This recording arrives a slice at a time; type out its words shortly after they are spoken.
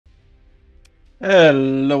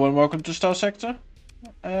Hello and welcome to Starsector.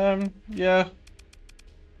 Yeah,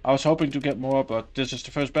 I was hoping to get more, but this is the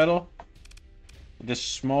first battle. This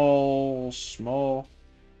small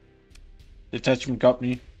detachment got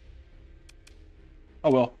me. Oh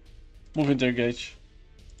well, moving to engage.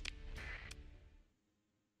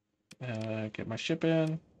 Get my ship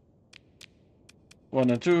in. 1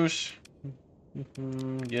 and 2s.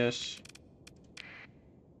 Yes.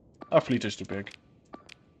 Our fleet is too big.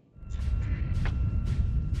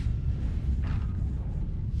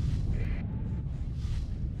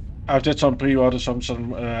 I've did some pre-order some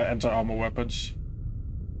anti-armor weapons.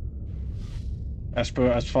 As per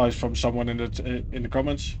advice from someone in the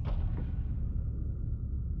comments.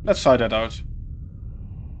 Let's try that out.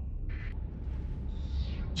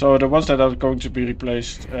 So the ones that are going to be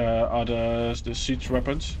replaced are the siege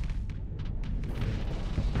weapons.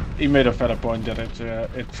 He made a fair point that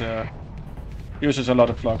it uses a lot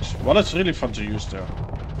of flux. Well, it's really fun to use though.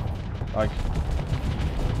 Like,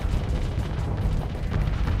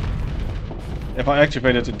 if I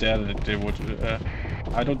activated it there, they would.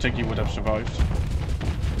 I don't think he would have survived.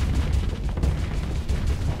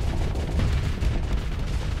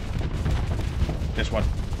 This one.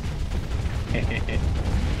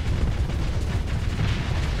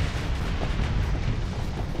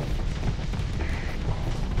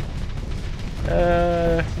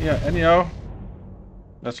 Yeah, anyhow.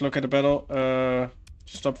 Let's look at the battle.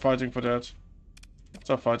 Stop fighting for that.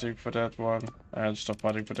 Stop fighting for that one. And stop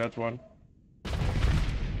fighting for that one.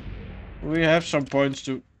 We have some points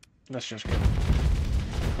to... Let's just get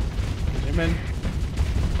him in.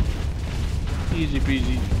 Easy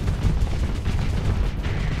peasy.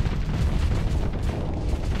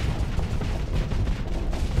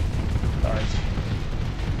 Nice.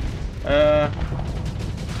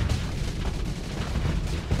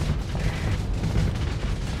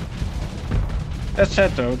 That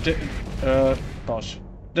said though, pause.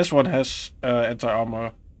 This one has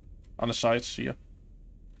anti-armor on the sides here.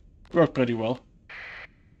 Worked pretty well.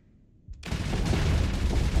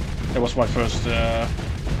 That was my first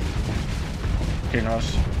King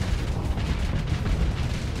House.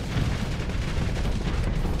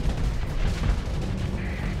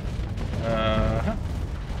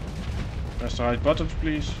 Press the right buttons,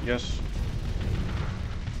 please. Yes.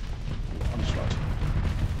 On the slot.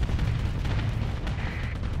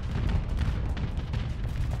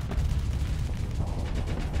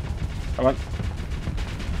 Come on.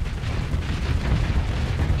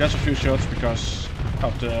 Just a few shots because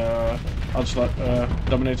of the onslaught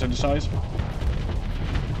dominating the side.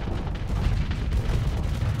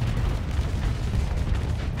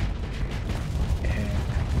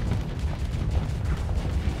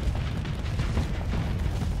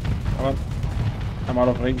 Come on. I'm out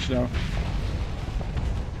of range now.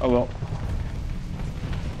 Oh well.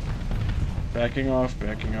 Backing off,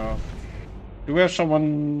 backing off. Do we have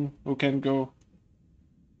someone who can go?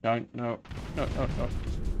 No, no, no, no, no.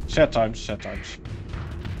 Set times, set times.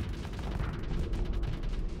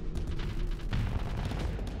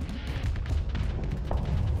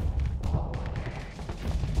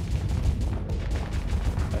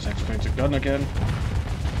 Let's activate the gun again.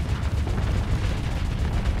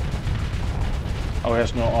 Oh, he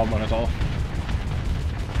has no armor at all.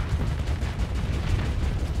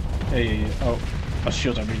 Hey, oh, a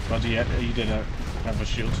shield I mean, but he didn't have a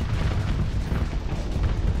shield.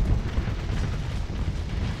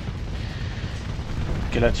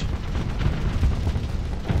 Kill it.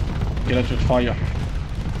 Kill it with fire.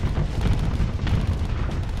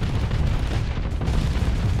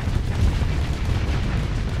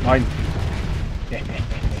 Mine.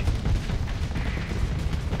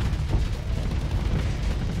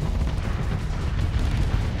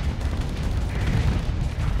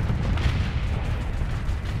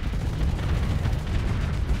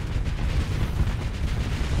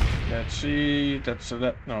 Let's see. That's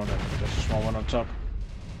no, that's a small one on top.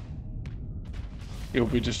 It will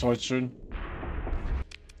be destroyed soon.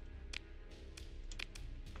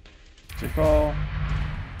 Take all.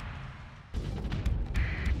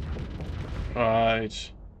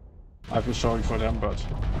 Right. I feel sorry for them, but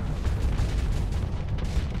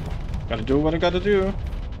gotta do what I gotta do.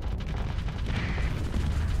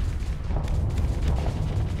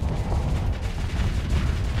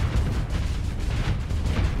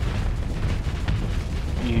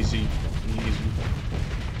 Easy, easy.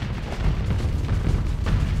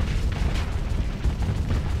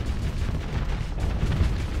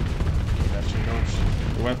 That's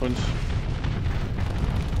the weapons.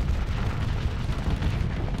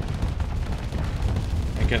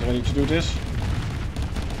 And get ready to do this.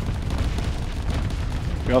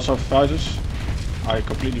 We also have fighters. I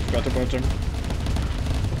completely forgot about them.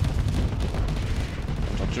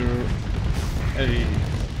 Talk to... Hey...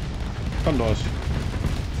 Condors.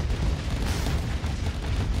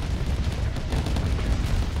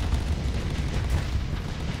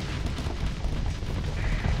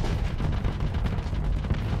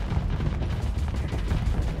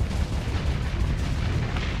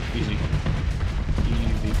 Easy.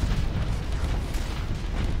 Easy.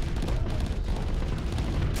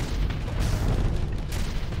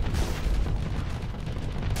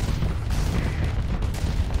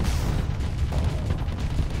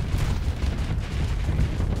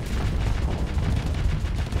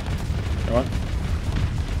 Come on.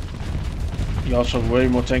 You're also way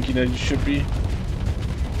more tanky than you should be.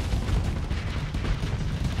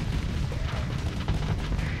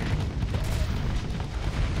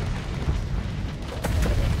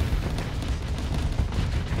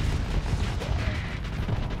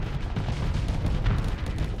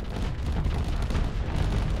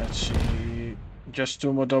 Let's see. Just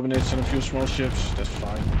 2 more dominates and a few small ships. That's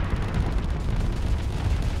fine.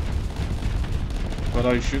 What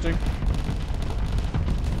are you shooting?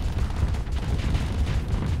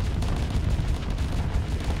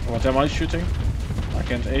 What am I shooting? I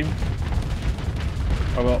can't aim.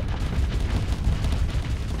 Oh well.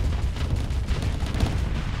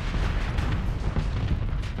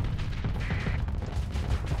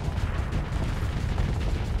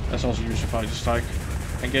 That's also used if I just strike.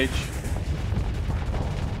 Engage.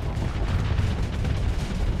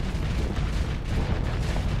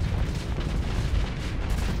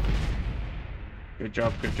 Good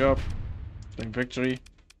job, good job. Claim victory.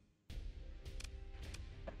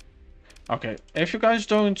 Okay, if you guys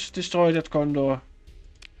don't destroy that condor,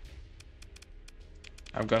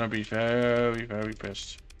 I'm gonna be very, very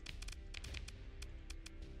pissed.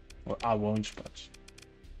 Well, I won't, but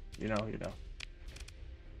you know.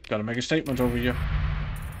 Gotta make a statement over here.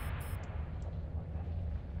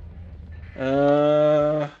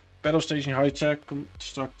 Battle station high tech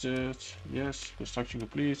constructed. Yes, construction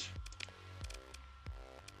complete.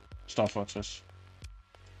 Star Fortress.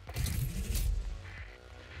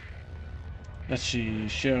 Let's see,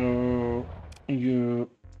 Shero, you...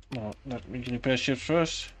 Well, let me repair ships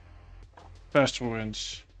first. Pastoral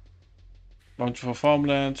winds. Bountiful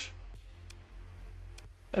farmland.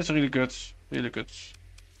 That's really good, really good.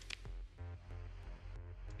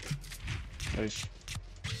 Nice.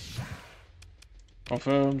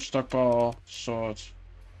 Confirm, stockpile, sword.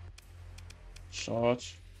 Sword.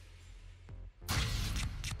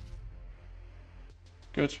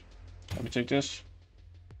 Good. Let me take this.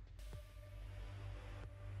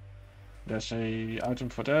 There's a item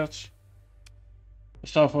for that. The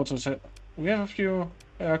Star Fortress. We have a few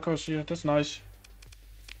aircraft here. That's nice.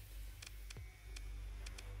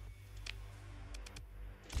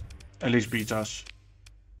 At least beat us.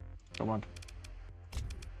 Come on.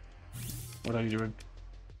 What are you doing?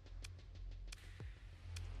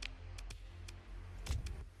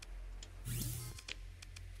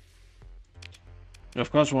 We of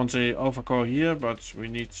course want a alpha core here, but we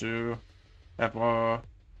need to have our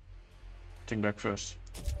thing back first.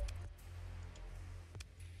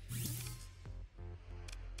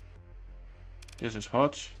 This is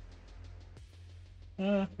hot.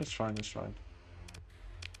 That's fine, that's fine.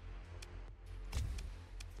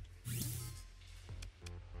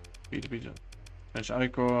 Beta. There's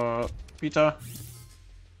Ico Beta.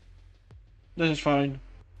 This is fine.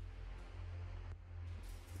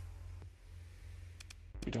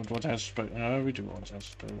 We don't want to but we do want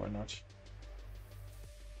to why not?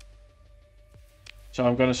 So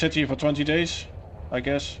I'm gonna sit here for 20 days, I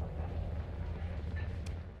guess.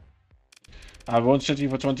 I won't sit here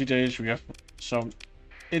for 20 days. We have some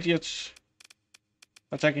idiots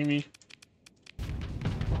attacking me.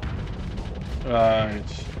 Right.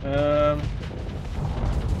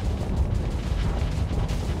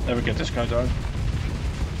 Never get this guy down.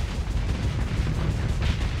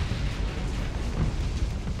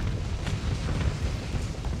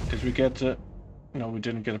 Did we get? No, we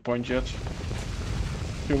didn't get a point yet.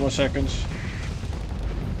 2 more seconds.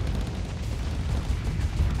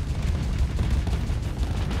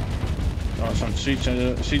 Oh, some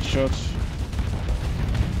siege shots.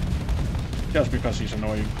 Just because he's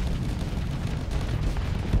annoying.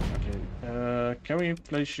 Okay. Can we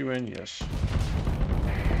place you in? Yes.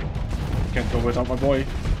 Can't go without my boy.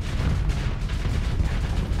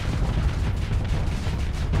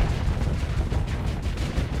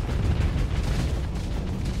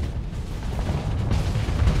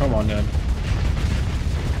 Come on then.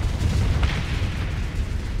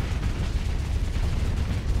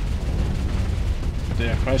 They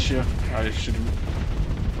are crash here. I should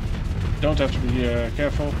don't have to be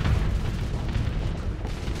careful.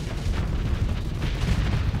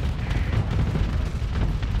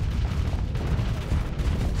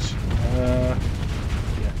 Yeah,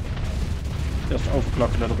 just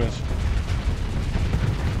overclock a little bit.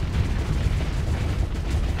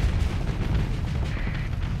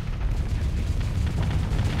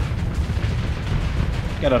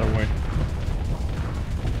 Get out of the way.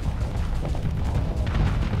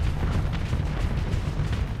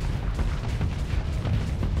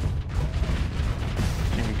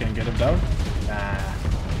 Think we can get him down? Nah.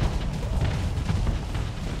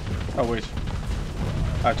 Oh wait.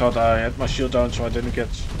 I thought I had my shield down so I didn't get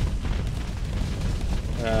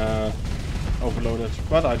overloaded.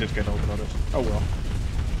 But I did get overloaded. Oh well.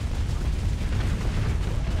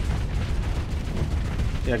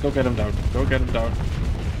 Yeah, go get him down. Go get him down.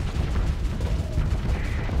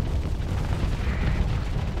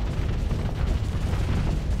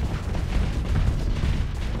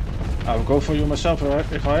 I'll go for you myself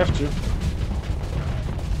if I have to.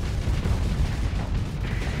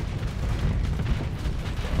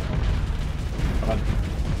 Come on.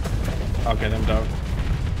 I'll get him down.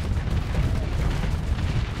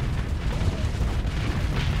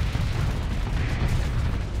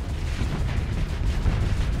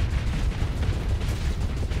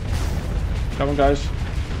 Come on, guys.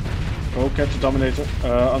 Go get the Dominator.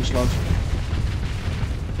 Onslaught.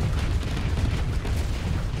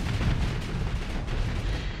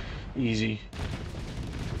 Easy.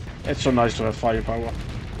 It's so nice to have firepower.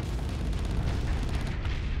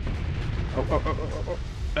 Oh.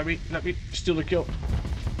 Let me steal the kill.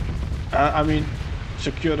 I mean,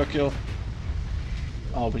 secure the kill.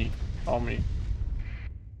 All me.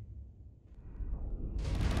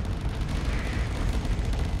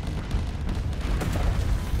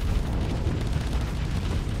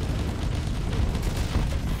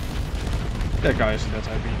 That guy isn't that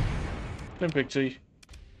happy. Then pick T.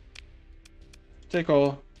 Take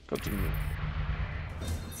all. Continue.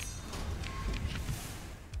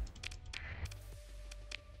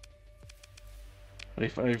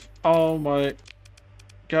 If I have all my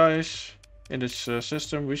guys in this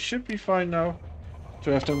system, we should be fine now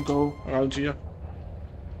to have them go around here.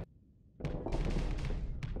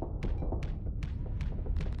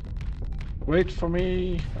 Wait for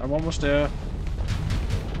me. I'm almost there.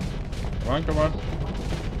 Come on.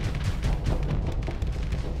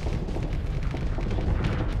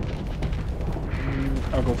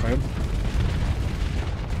 I'll go for him.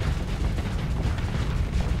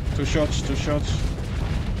 Two shots.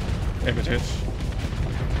 If it hits.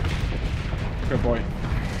 Good boy.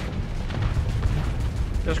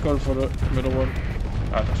 Just go for the middle one.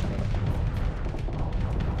 Ah, doesn't matter.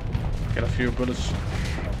 Get a few bullets.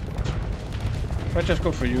 But just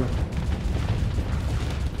go for you.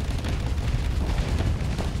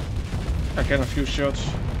 I get a few shots.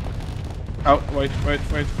 Oh, wait.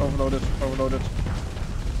 Overloaded.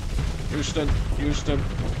 Houston.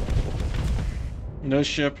 No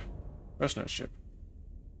ship. Where's no ship?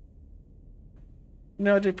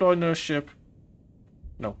 No, deploy no ship.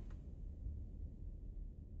 No.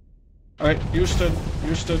 Alright, Houston.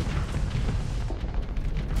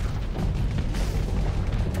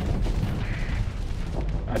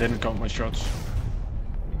 I didn't count my shots.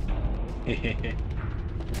 Hehehe.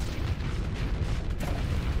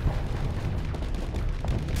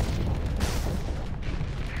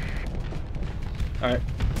 Alright.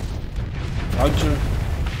 Launcher.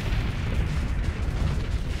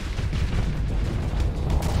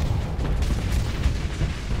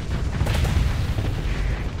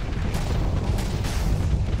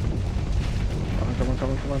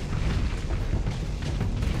 Come on.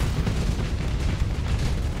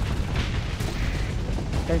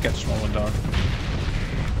 Can't get the small one down.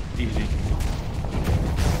 Easy.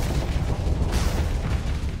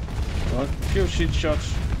 Come on, few seed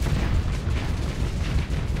shots.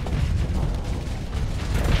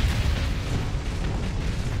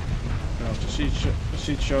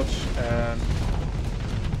 Seed shots and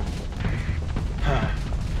here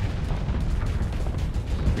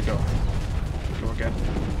we go. Go again.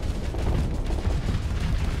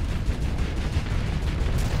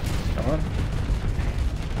 Come on.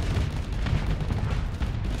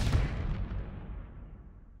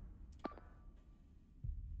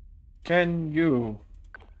 Can you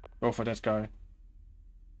go for that guy?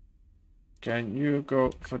 Can you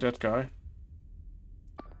go for that guy?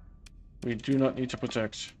 We do not need to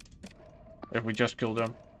protect if we just kill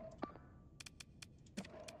them.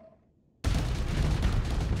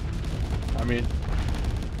 I mean,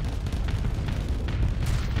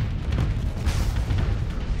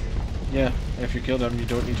 Yeah, if you kill them, you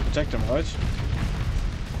don't need to protect them, right?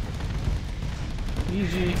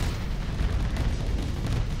 Easy.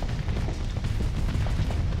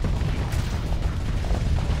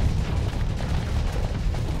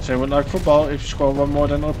 Same with like football, if you score one more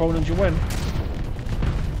than an opponent, you win.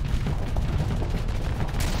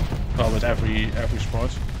 Well, with every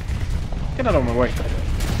sport. Get out of my way.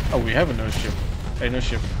 Oh, we have a nurse ship. A nurse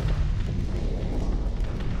ship.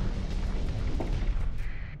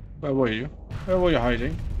 Where were you? Where were you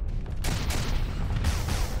hiding?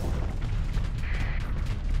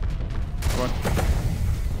 Come on.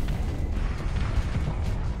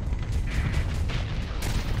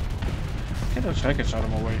 Get those hackers out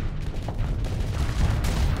of my way.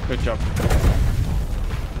 Good job.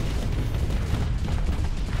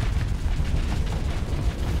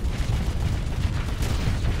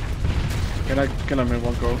 Can I kill him in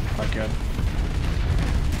one go? I can.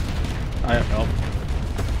 I have help.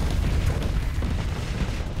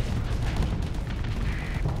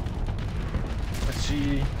 Let's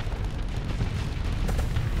see.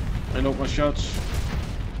 Reload my shots.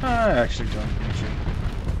 I actually don't need to.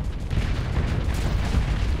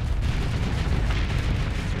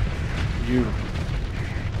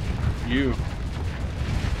 You.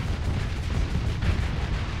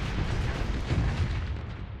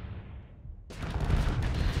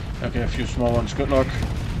 Okay, a few small ones. Good luck.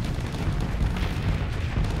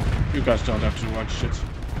 You guys don't have to watch shit.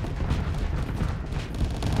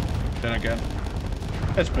 Then again,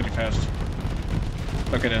 it's pretty fast.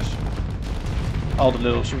 Look at this. All the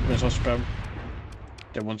little super missile spam.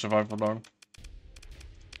 They won't survive for long.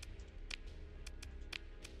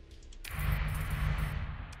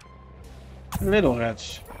 Little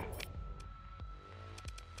rats.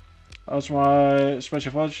 How's my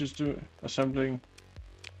special forces do assembling?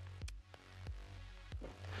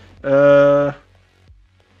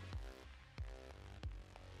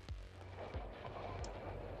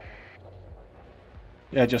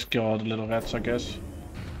 Yeah, just kill all the little rats, I guess.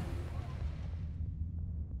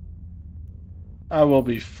 I will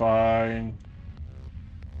be fine.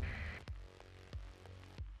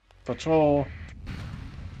 Patrol.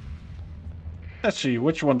 Let's see,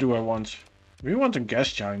 which one do I want? We want a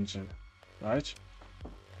gas giant, right?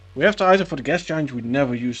 We have the item for the gas giant, we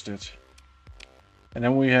never used it. And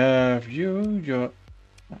then we have you,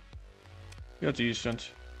 you're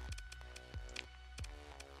decent.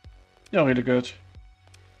 You're really good.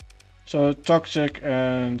 So toxic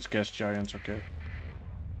and gas giants, okay.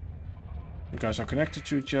 You guys are connected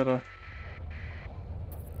to each other.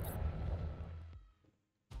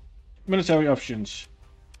 Military options.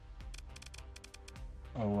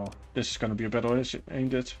 Oh well, this is gonna be a battle,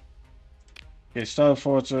 ain't it? Okay, Star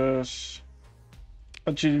Fortress.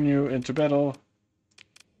 Continue into battle.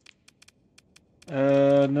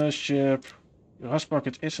 Nurse ship. Rust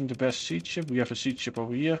Bucket isn't the best siege ship. We have a siege ship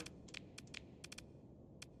over here.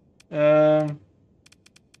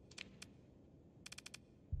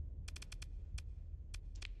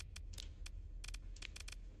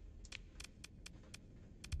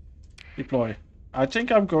 Deploy. I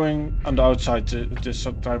think I'm going on the outside this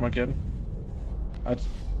time again.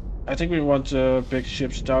 I think we want big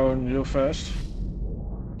ships down real fast.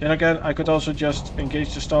 Then again, I could also just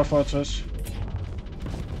engage the Star Fortress.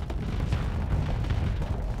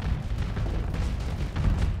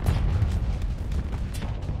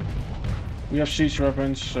 We have siege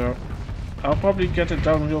weapons, so I'll probably get it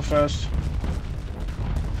down real fast.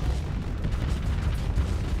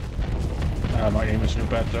 My aim is real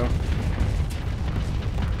bad though.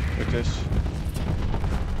 Like this.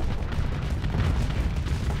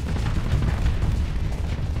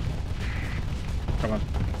 Come on.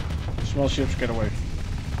 Small ships, get away.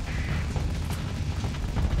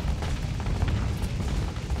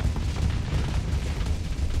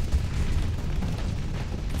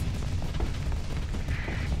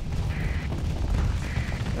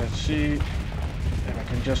 Let's see if I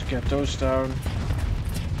can just get those down.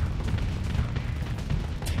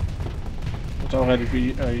 Would already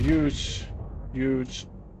be a huge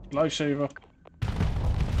lifesaver.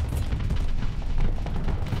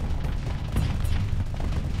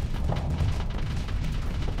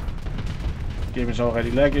 Game is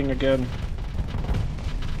already lagging again.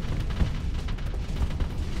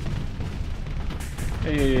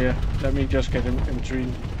 Yeah. Let me just get in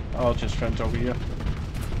between. I'll just vent over here.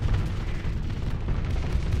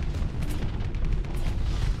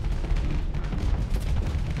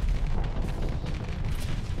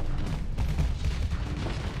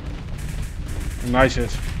 Nice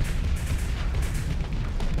hit.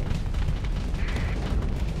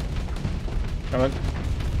 Come on.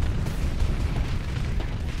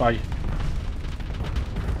 Bye.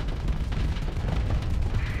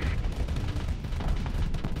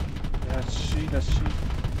 see, let's see.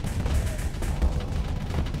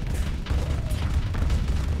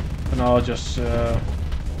 And I'll just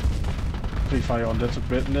pre-fire on that a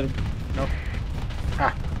bit. No.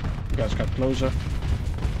 Ah, you guys got closer.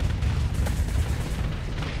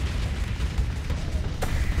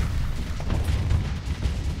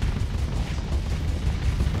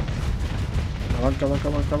 Come on, come on,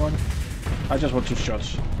 come on, come on. I just want 2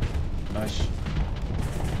 shots. Nice.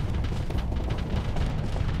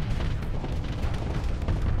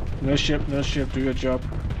 No ship, do your job.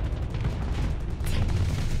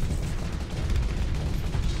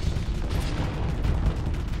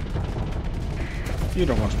 You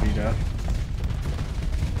don't want to be there.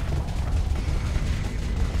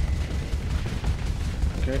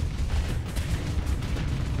 Okay.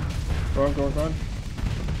 Go on, go on, go on.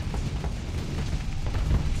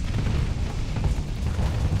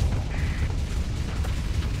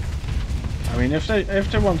 I mean,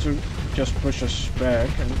 if they want to just push us back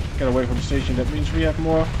and get away from the station, that means we have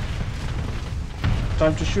more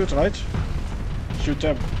time to shoot, right? Shoot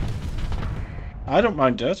them. I don't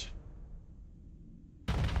mind that.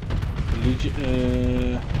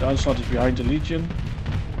 The onslaught is behind the Legion.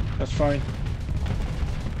 That's fine.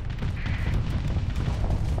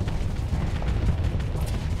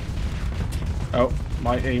 Oh,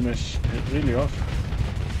 my aim is really off.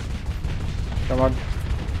 Come on.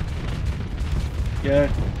 Yeah,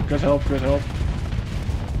 good help, good help.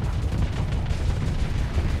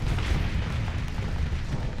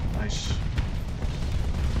 Nice.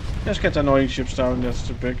 Let's get the annoying ships down, that's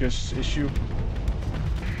the biggest issue.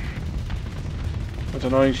 With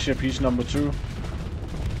annoying ship, he's number 2.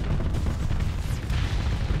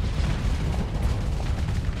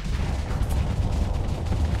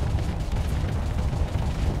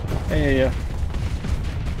 Yeah.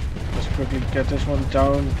 Let's quickly get this one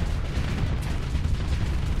down.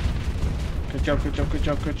 Good job, good job, good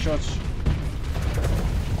job, good shots.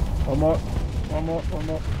 One more, one more, one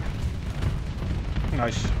more.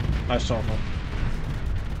 Nice, nice solver.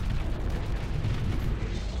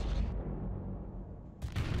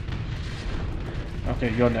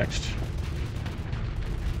 Okay, you're next.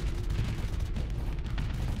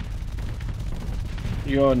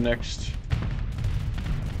 You're next.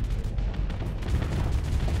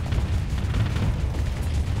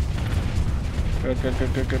 Good, good,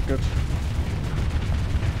 good, good, good, good.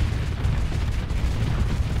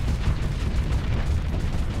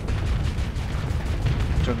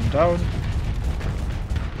 Turn them down.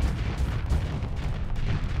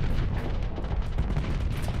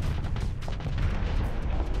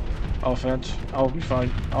 I'll vent. I'll be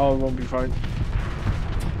fine. I won't be fine.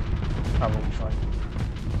 I won't be fine.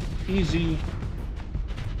 Easy.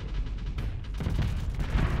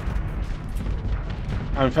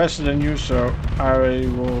 I'm faster than you, so I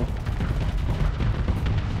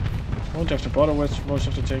won't have to bother with most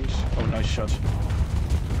of the things. Oh, nice shot.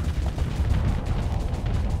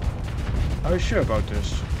 Are you sure about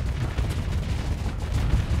this?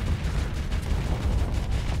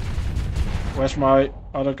 Where's my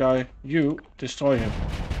other guy? You destroy him.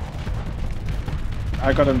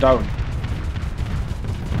 I got him down.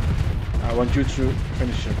 I want you to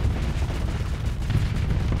finish him.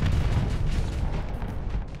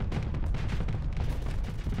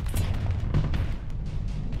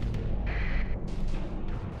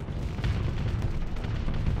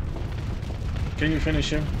 Can you finish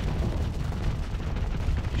him?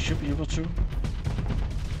 You should be able to.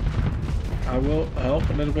 I will help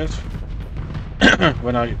a little bit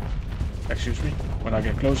when I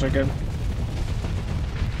get closer again.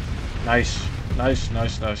 Nice, nice,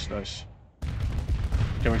 nice, nice, nice.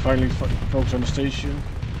 Can we finally focus on the station?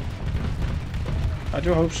 I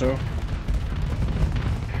do hope so.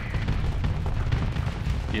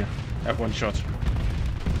 Yeah, have one shot.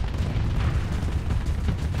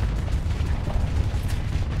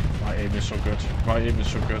 My aim is so good. My aim is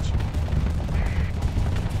so good.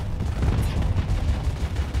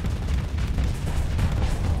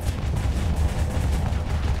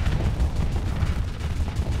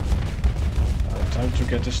 Time to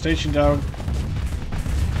get the station down.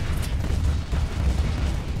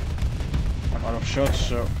 I'm out of shots,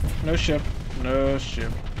 so no ship, no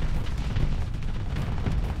ship.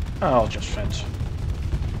 I'll just fence.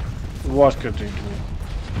 What could they do?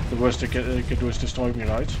 The worst they can do is destroy me,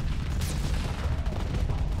 right?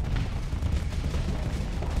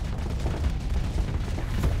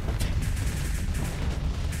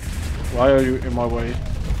 Why are you in my way?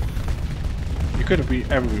 You could have been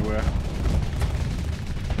everywhere.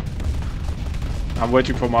 I'm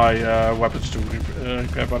waiting for my weapons to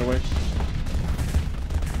repair, by the way.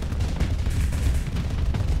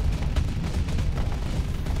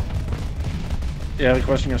 Yeah,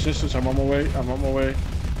 requesting assistance. I'm on my way. I'm on my way.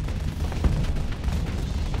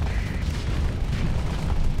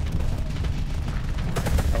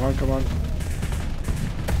 Come on, come on.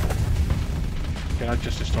 Can I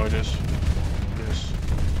just destroy this? Yes.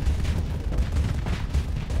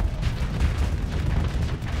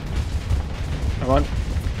 Come on.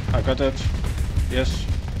 I got that. Yes.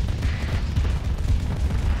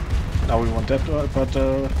 Now we want that but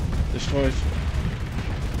destroyed.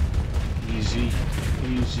 Easy.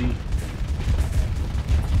 Easy.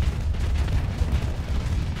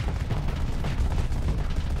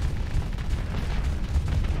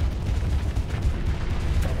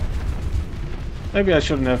 Maybe I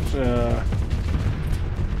shouldn't have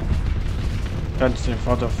fenced in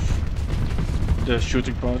front of the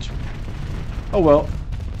shooting part. Oh well.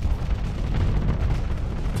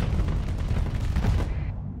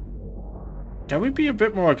 Can we be a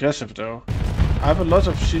bit more aggressive though? I have a lot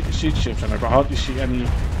of siege ships and I can hardly see any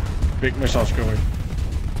big missiles going.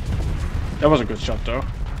 That was a good shot though.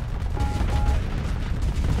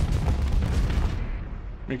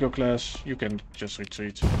 Miko class, you can just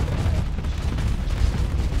retreat.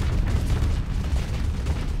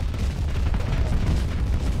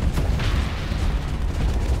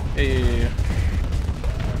 Yeah.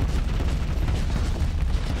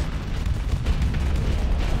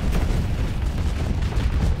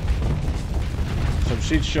 Some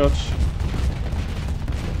siege shots.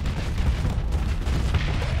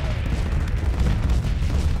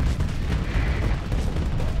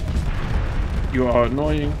 You are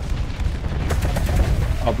annoying.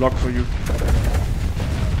 I'll block for you.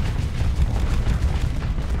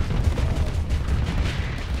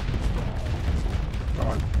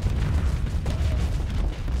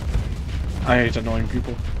 I hate annoying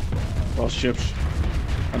people. Well, ships.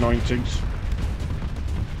 Annoying things.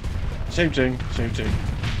 Same thing, same thing.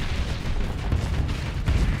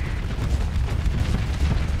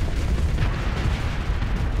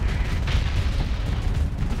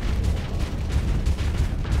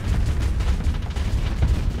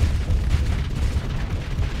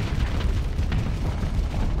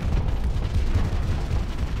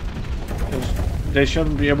 They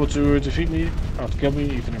shouldn't be able to defeat me or to kill me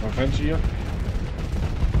even if I'm fancy here.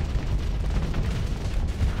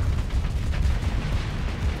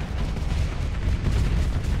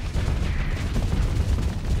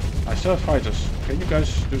 I still have fighters. Can you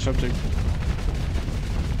guys do something?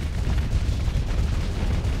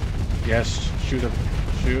 Yes, shoot them.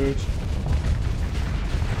 Shoot.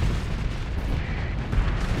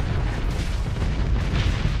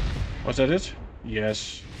 Was that it?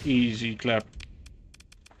 Yes. Easy clap.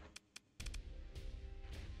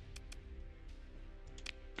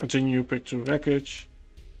 Continue, pick 2 wreckage.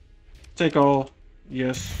 Take all.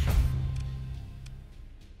 Yes.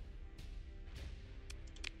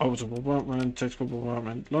 Orbital bombardment, tactical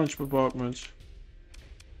bombardment, launch bombardment.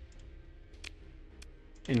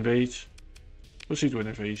 Invade. Proceed with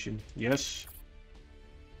invasion. Yes.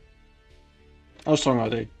 How strong are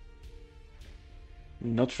they?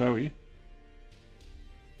 Not very.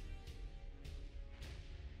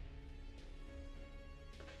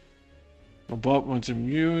 Bombardment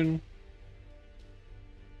immune.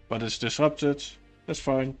 But it's disrupted. That's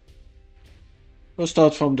fine. We'll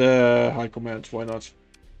start from the high command. Why not?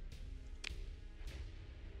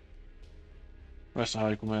 Where's the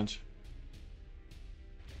high command?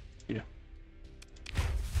 Here.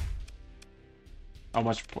 How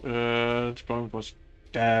much deployment was?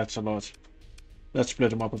 That's a lot. Let's split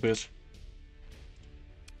them up a bit.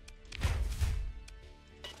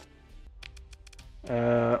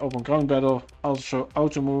 Open ground battle, also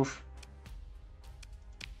auto move.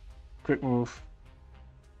 Quick move.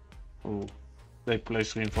 Oh, they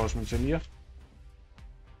place reinforcements in here.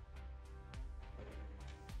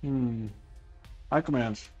 High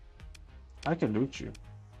command. I can loot you.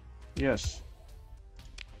 Yes.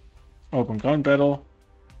 Open ground battle.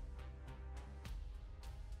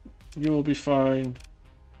 You will be fine.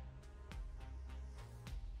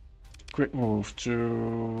 Quick move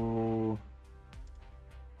to...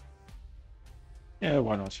 Yeah,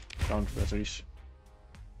 why not? Counter batteries.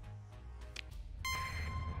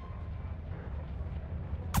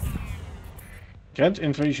 Get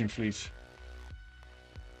invasion fleet.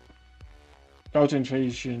 Counter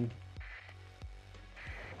invasion.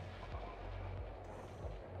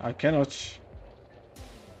 I cannot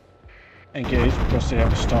engage because they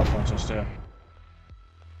have the star fighters there.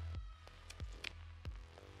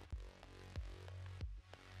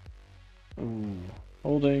 Ooh.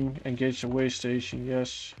 Holding, engage the way station,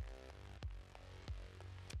 yes.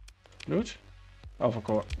 Loot? Alpha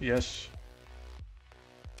core, yes.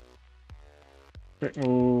 Quick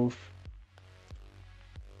move.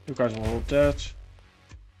 You guys will hold that.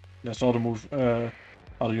 That's all the move.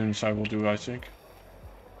 Other units I will do, I think.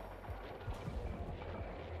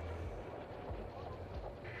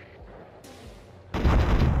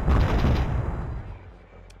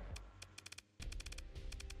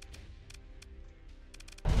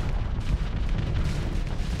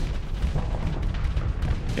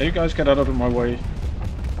 Yeah, you guys get out of my way.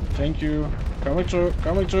 Thank you. Coming through,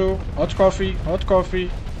 coming through. Hot coffee, hot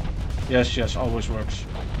coffee. Yes, yes, always works.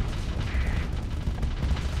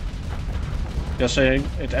 Just saying,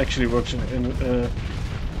 it actually works in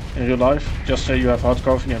real life. Just say you have hot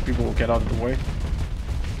coffee and people will get out of the way.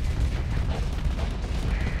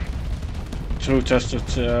 True, tested,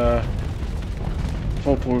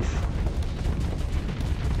 foolproof.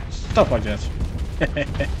 Stuff like that.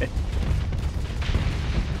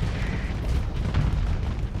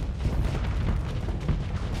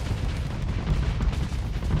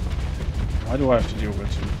 Why do I have to deal with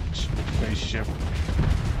a spaceship?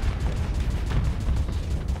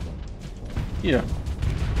 Here.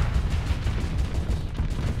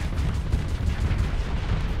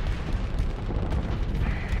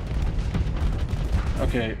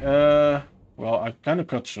 Okay, well, I kind of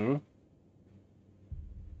cut through.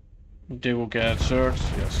 They will get searched,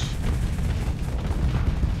 yes.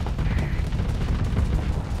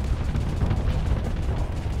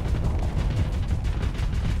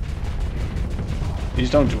 These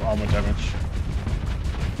don't do armor damage.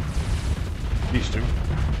 These do.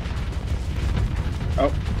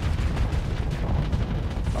 Oh.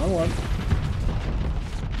 Wrong one.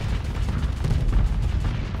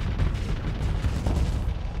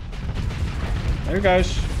 There you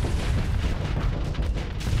guys.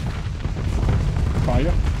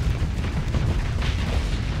 Fire.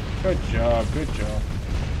 Good job, good job.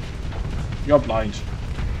 You're blind.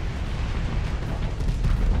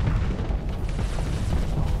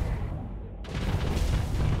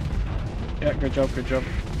 Yeah, good job, good job.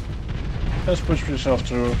 Let's push yourself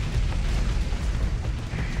through.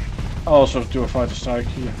 I'll also do a fighter strike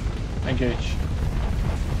here. Engage.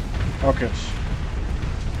 Rockets.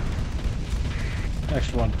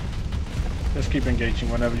 Next one. Just keep engaging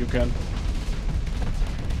whenever you can.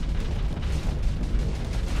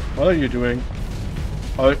 What are you doing?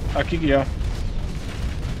 Oh, Akigia.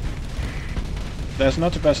 That's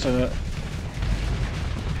not the best. Oh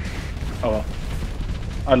well.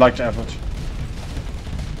 I like the effort.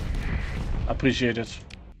 Appreciate it.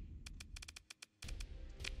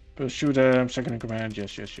 Pursue them. Second in command.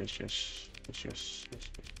 Yes, yes, yes, yes. Yes, yes, yes.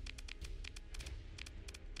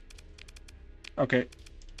 Okay.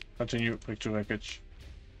 Continue. Breakthrough wreckage.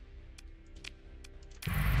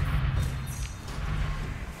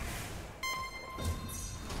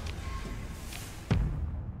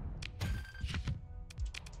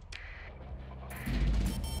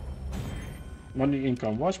 Money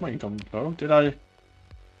income. Why is my income low? Did I?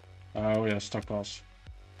 Oh yeah, stockpiles.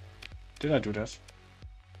 Did I do that?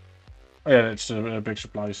 Oh yeah, it's big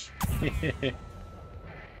supplies.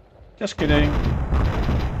 Just kidding.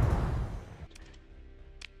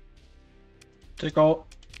 Take all.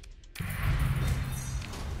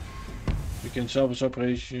 Begin salvage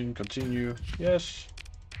operation. Continue. Yes.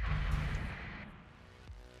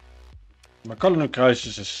 My colonial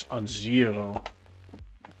crisis is on 0.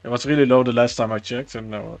 It was really low the last time I checked, and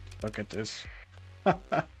now look at this.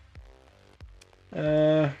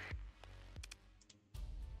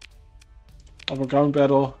 Of a ground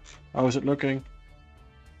battle, how is it looking?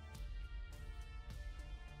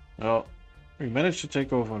 Well, we managed to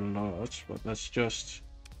take over lots, but let's just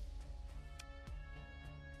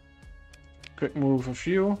quick move a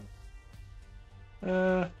few.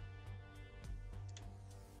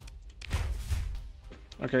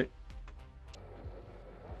 Okay.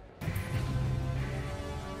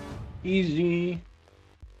 Easy.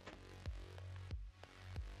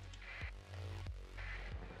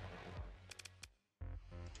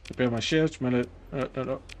 Prepare my ships. No.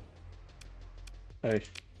 Hey.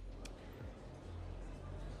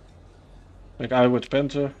 Like I would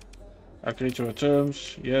Panther. Agree to our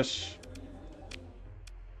terms. Yes.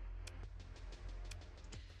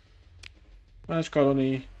 Nice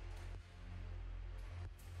colony.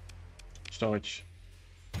 Storage.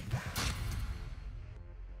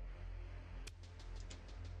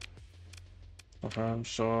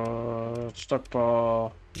 So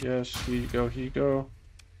stockpile. Yes, here you go, here you go.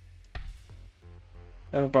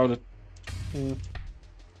 And about it.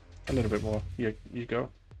 A little bit more. Here you go.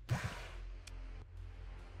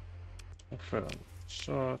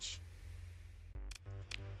 Swords.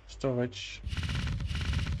 Storage.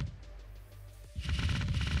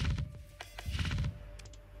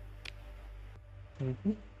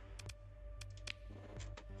 Mm-hmm.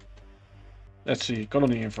 Let's see,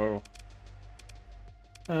 colony info.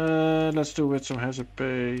 Let's do with some hazard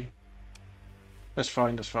pay. That's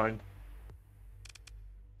fine, that's fine.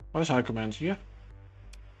 What is high command here?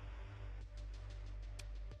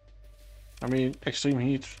 I mean, extreme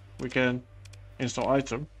heat, we can install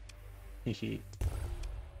item. Hehe.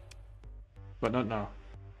 But not now.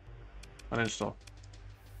 Uninstall.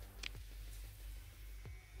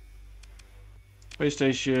 Base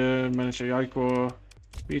station, manage AI core,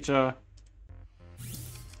 beta.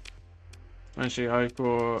 Manage AI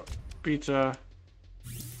core, beta.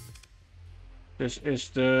 This is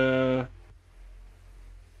the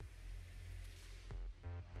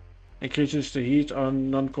increases the heat on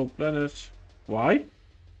non-cold planets. Why?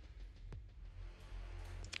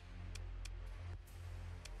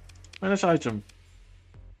 Manage item.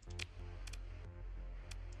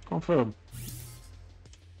 Confirm.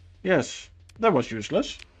 Yes, that was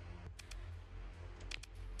useless.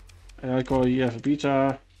 And I call EF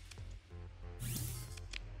beta.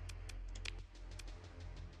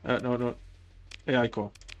 No. AI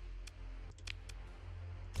core.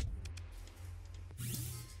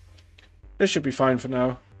 This should be fine for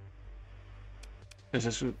now. This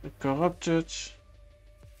is corrupted.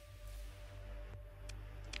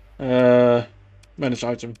 Manage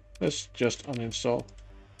item. Let's just uninstall.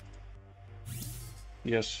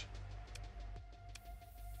 Yes.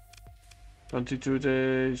 22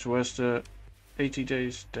 days. Where's the 80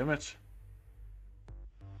 days? Damn it.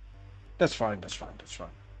 That's fine, that's fine, that's fine.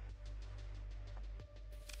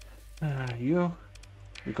 You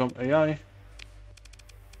become AI.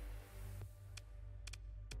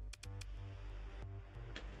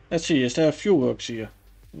 Let's see, is there a few works here?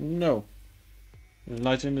 No.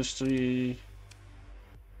 Light industry,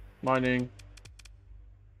 mining.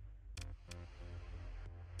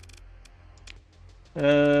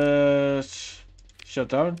 Shut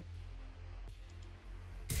down.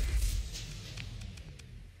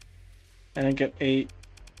 And then get a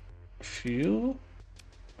fuel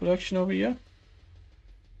production over here.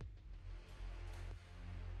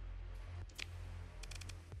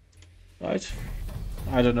 Right.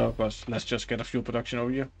 I don't know, but let's just get a fuel production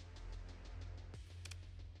over here.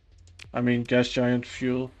 I mean, gas giant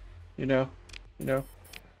fuel, you know. Now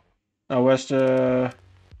where's the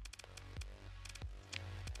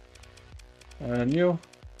new?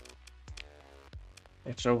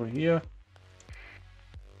 It's over here.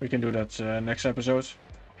 We can do that next episode.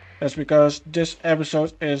 That's because this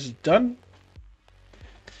episode is done.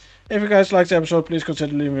 If you guys liked the episode, please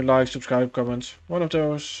consider leaving a like, subscribe, comment. One of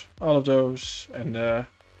those, all of those, and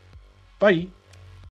bye.